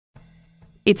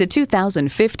It's a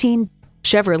 2015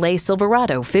 Chevrolet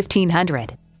Silverado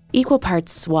 1500. Equal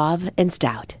parts suave and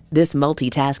stout, this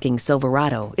multitasking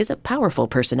Silverado is a powerful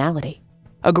personality.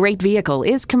 A great vehicle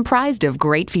is comprised of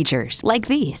great features like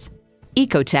these: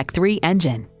 EcoTech 3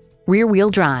 engine,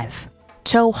 rear-wheel drive,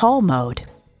 tow haul mode,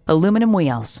 aluminum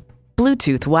wheels,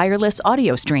 Bluetooth wireless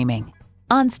audio streaming,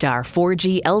 OnStar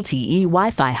 4G LTE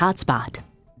Wi-Fi hotspot,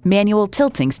 manual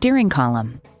tilting steering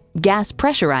column, gas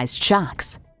pressurized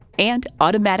shocks, and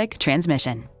automatic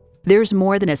transmission. There's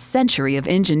more than a century of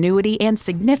ingenuity and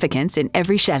significance in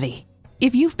every Chevy.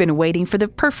 If you've been waiting for the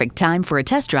perfect time for a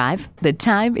test drive, the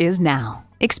time is now.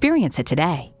 Experience it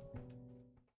today.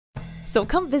 So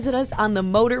come visit us on the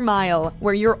Motor Mile,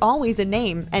 where you're always a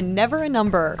name and never a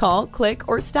number. Call, click,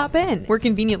 or stop in. We're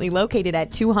conveniently located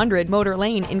at 200 Motor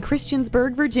Lane in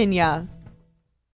Christiansburg, Virginia.